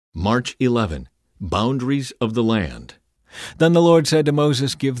March 11. Boundaries of the land. Then the Lord said to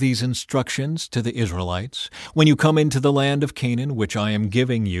Moses, "Give these instructions to the Israelites. When you come into the land of Canaan, which I am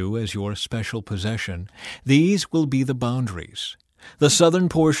giving you as your special possession, these will be the boundaries. The southern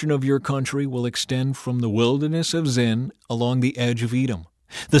portion of your country will extend from the wilderness of Zin along the edge of Edom.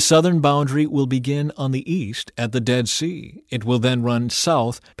 The southern boundary will begin on the east at the Dead Sea. It will then run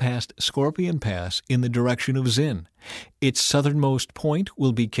south past Scorpion Pass in the direction of Zin. Its southernmost point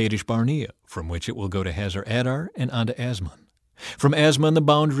will be Kadesh Barnea, from which it will go to Hazar Adar and on to Asmon. From Asmon the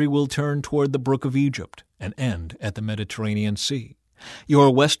boundary will turn toward the brook of Egypt and end at the Mediterranean Sea.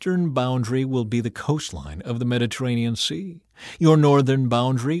 Your western boundary will be the coastline of the Mediterranean Sea. Your northern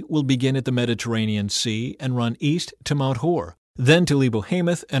boundary will begin at the Mediterranean Sea and run east to Mount Hor, then to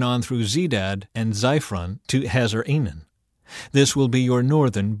Lebo-Hamath and on through Zedad and Ziphron to Hazar Enan. This will be your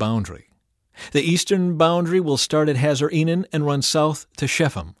northern boundary. The eastern boundary will start at Hazar Enan and run south to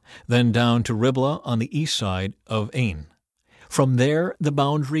Shephem, then down to Riblah on the east side of Ain. From there, the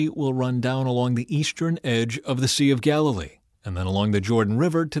boundary will run down along the eastern edge of the Sea of Galilee, and then along the Jordan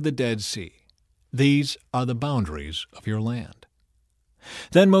River to the Dead Sea. These are the boundaries of your land.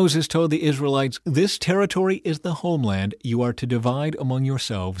 Then Moses told the Israelites, "This territory is the homeland you are to divide among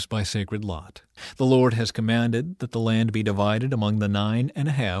yourselves by sacred lot. The Lord has commanded that the land be divided among the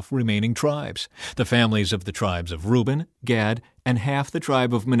 9.5 remaining tribes. The families of the tribes of Reuben, Gad, and half the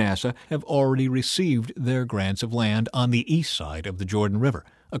tribe of Manasseh have already received their grants of land on the east side of the Jordan River,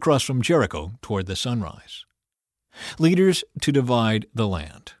 across from Jericho toward the sunrise." Leaders to divide the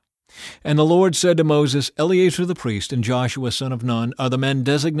land. And the Lord said to Moses, "Eleazar the priest and Joshua son of Nun are the men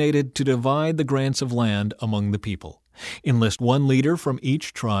designated to divide the grants of land among the people. Enlist one leader from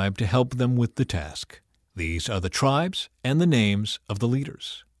each tribe to help them with the task. These are the tribes and the names of the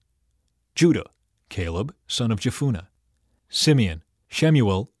leaders. Judah, Caleb, son of Jephunneh. Simeon,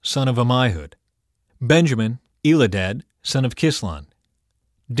 Shemuel, son of Ammihud. Benjamin, Eladad, son of Kislon.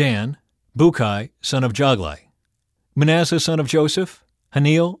 Dan, Bukai, son of Joglai. Manasseh, son of Joseph,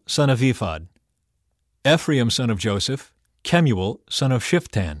 Haneel, son of Ephod. Ephraim, son of Joseph, Kemuel, son of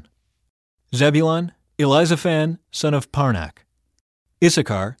Shiftan. Zebulun, Elizaphan, son of Parnak.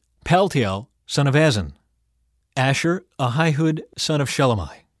 Issachar, Paltiel, son of Azan. Asher, Ahihud, son of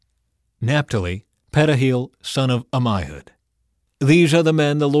Shelemai. Naphtali, Pedahil, son of Ammihud. These are the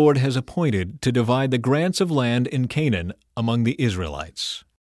men the Lord has appointed to divide the grants of land in Canaan among the Israelites.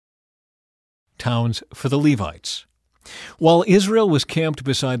 Towns for the Levites. While Israel was camped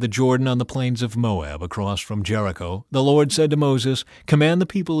beside the Jordan on the plains of Moab across from Jericho, the Lord said to Moses, "Command the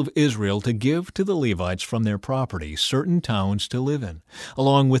people of Israel to give to the Levites from their property certain towns to live in,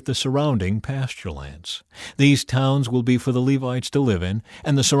 along with the surrounding pasture lands. These towns will be for the Levites to live in,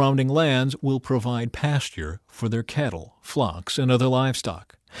 and the surrounding lands will provide pasture for their cattle, flocks, and other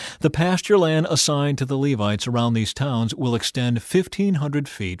livestock. The pasture land assigned to the Levites around these towns will extend 1,500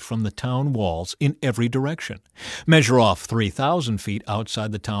 feet from the town walls in every direction. Measure off 3,000 feet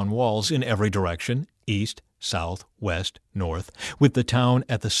outside the town walls in every direction, east, south, west, north, with the town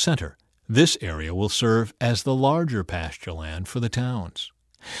at the center. This area will serve as the larger pasture land for the towns.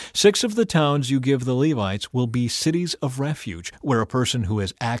 6 of the towns you give the Levites will be cities of refuge, where a person who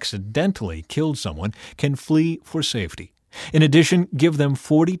has accidentally killed someone can flee for safety. In addition, give them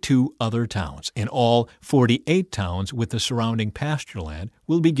 42 other towns. In all, 48 towns with the surrounding pasture land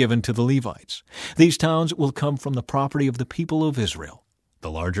will be given to the Levites. These towns will come from the property of the people of Israel. The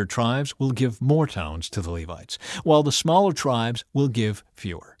larger tribes will give more towns to the Levites, while the smaller tribes will give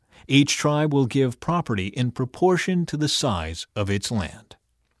fewer. Each tribe will give property in proportion to the size of its land.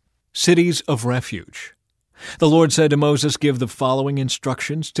 Cities of refuge. The Lord said to Moses, "Give the following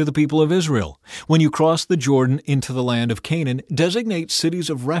instructions to the people of Israel. When you cross the Jordan into the land of Canaan, designate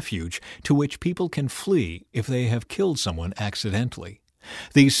cities of refuge to which people can flee if they have killed someone accidentally.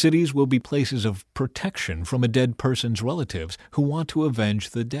 These cities will be places of protection from a dead person's relatives who want to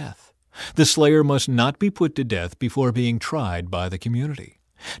avenge the death. The slayer must not be put to death before being tried by the community.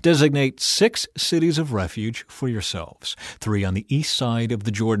 Designate 6 cities of refuge for yourselves, 3 on the east side of the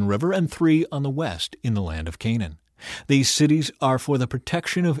Jordan River and 3 on the west in the land of Canaan. These cities are for the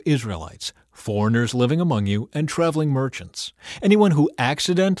protection of Israelites, foreigners living among you, and traveling merchants. Anyone who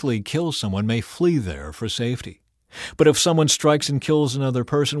accidentally kills someone may flee there for safety. But if someone strikes and kills another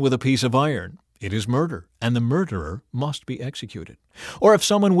person with a piece of iron, it is murder, and the murderer must be executed. Or if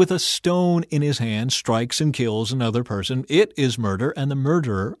someone with a stone in his hand strikes and kills another person, it is murder, and the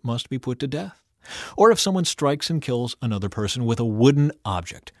murderer must be put to death. Or if someone strikes and kills another person with a wooden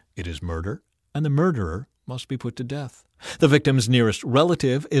object, it is murder, and the murderer must be put to death. The victim's nearest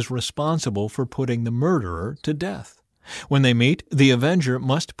relative is responsible for putting the murderer to death. When they meet, the avenger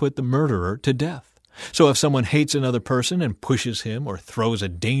must put the murderer to death. So if someone hates another person and pushes him or throws a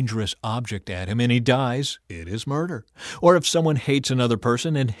dangerous object at him and he dies, it is murder. Or if someone hates another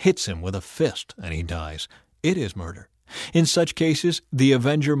person and hits him with a fist and he dies, it is murder. In such cases, the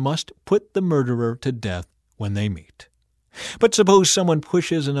avenger must put the murderer to death when they meet. But suppose someone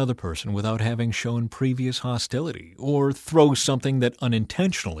pushes another person without having shown previous hostility, or throws something that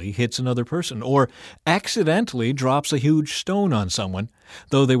unintentionally hits another person, or accidentally drops a huge stone on someone,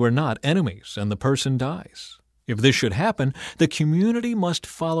 though they were not enemies, and the person dies. If this should happen, the community must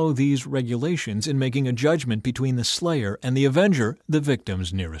follow these regulations in making a judgment between the slayer and the avenger, the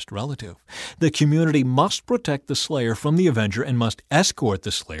victim's nearest relative. The community must protect the slayer from the avenger and must escort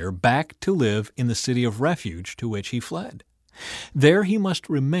the slayer back to live in the city of refuge to which he fled. There he must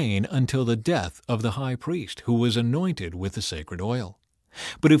remain until the death of the high priest, who was anointed with the sacred oil.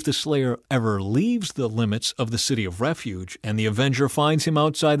 But if the slayer ever leaves the limits of the city of refuge and the avenger finds him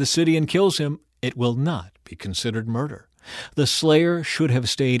outside the city and kills him, it will not be considered murder. The slayer should have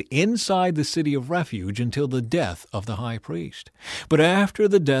stayed inside the city of refuge until the death of the high priest. But after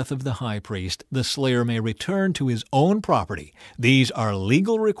the death of the high priest, the slayer may return to his own property. These are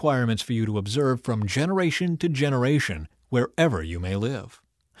legal requirements for you to observe from generation to generation, wherever you may live.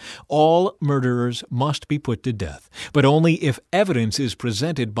 All murderers must be put to death, but only if evidence is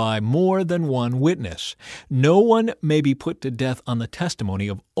presented by more than one witness. No one may be put to death on the testimony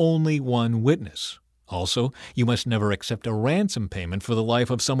of only one witness. Also, you must never accept a ransom payment for the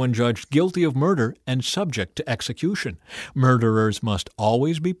life of someone judged guilty of murder and subject to execution. Murderers must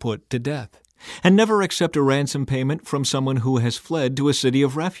always be put to death. And never accept a ransom payment from someone who has fled to a city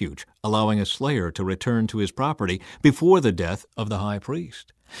of refuge, allowing a slayer to return to his property before the death of the high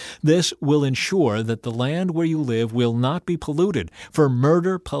priest. This will ensure that the land where you live will not be polluted, for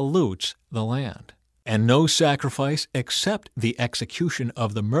murder pollutes the land. And no sacrifice except the execution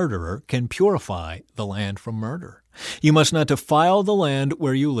of the murderer can purify the land from murder. You must not defile the land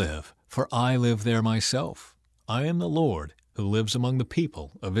where you live, for I live there myself. I am the Lord who lives among the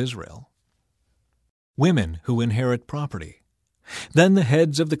people of Israel. Women who inherit property. Then the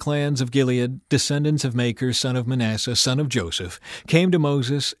heads of the clans of Gilead, descendants of Machir, son of Manasseh, son of Joseph, came to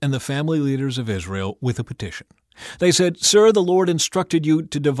Moses and the family leaders of Israel with a petition. They said, "Sir, the Lord instructed you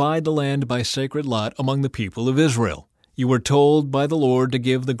to divide the land by sacred lot among the people of Israel. You were told by the Lord to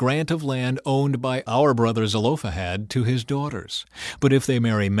give the grant of land owned by our brother Zelophehad to his daughters. But if they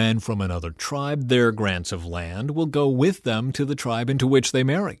marry men from another tribe, their grants of land will go with them to the tribe into which they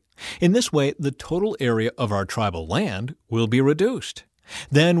marry. In this way, the total area of our tribal land will be reduced.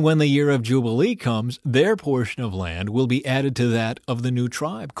 Then when the year of Jubilee comes, their portion of land will be added to that of the new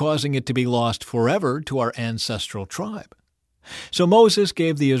tribe, causing it to be lost forever to our ancestral tribe." So Moses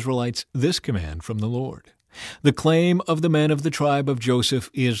gave the Israelites this command from the Lord. The claim of the men of the tribe of Joseph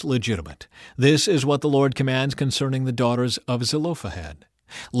is legitimate. This is what the Lord commands concerning the daughters of Zelophehad.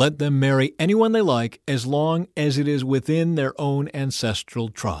 Let them marry anyone they like as long as it is within their own ancestral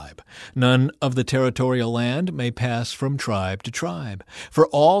tribe. None of the territorial land may pass from tribe to tribe, for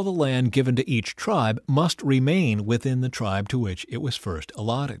all the land given to each tribe must remain within the tribe to which it was first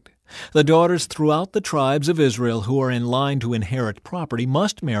allotted. The daughters throughout the tribes of Israel who are in line to inherit property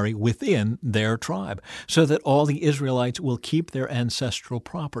must marry within their tribe, so that all the Israelites will keep their ancestral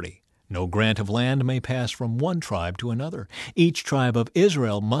property. No grant of land may pass from one tribe to another. Each tribe of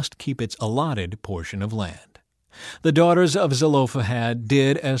Israel must keep its allotted portion of land. The daughters of Zelophehad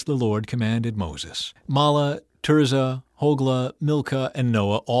did as the Lord commanded Moses. Mahlah, Tirzah, Hoglah, Milcah, and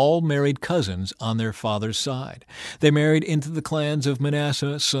Noah all married cousins on their father's side. They married into the clans of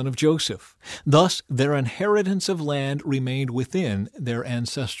Manasseh, son of Joseph. Thus their inheritance of land remained within their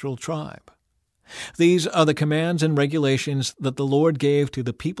ancestral tribe. These are the commands and regulations that the Lord gave to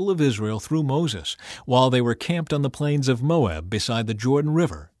the people of Israel through Moses while they were camped on the plains of Moab beside the Jordan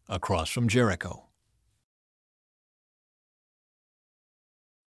River across from Jericho.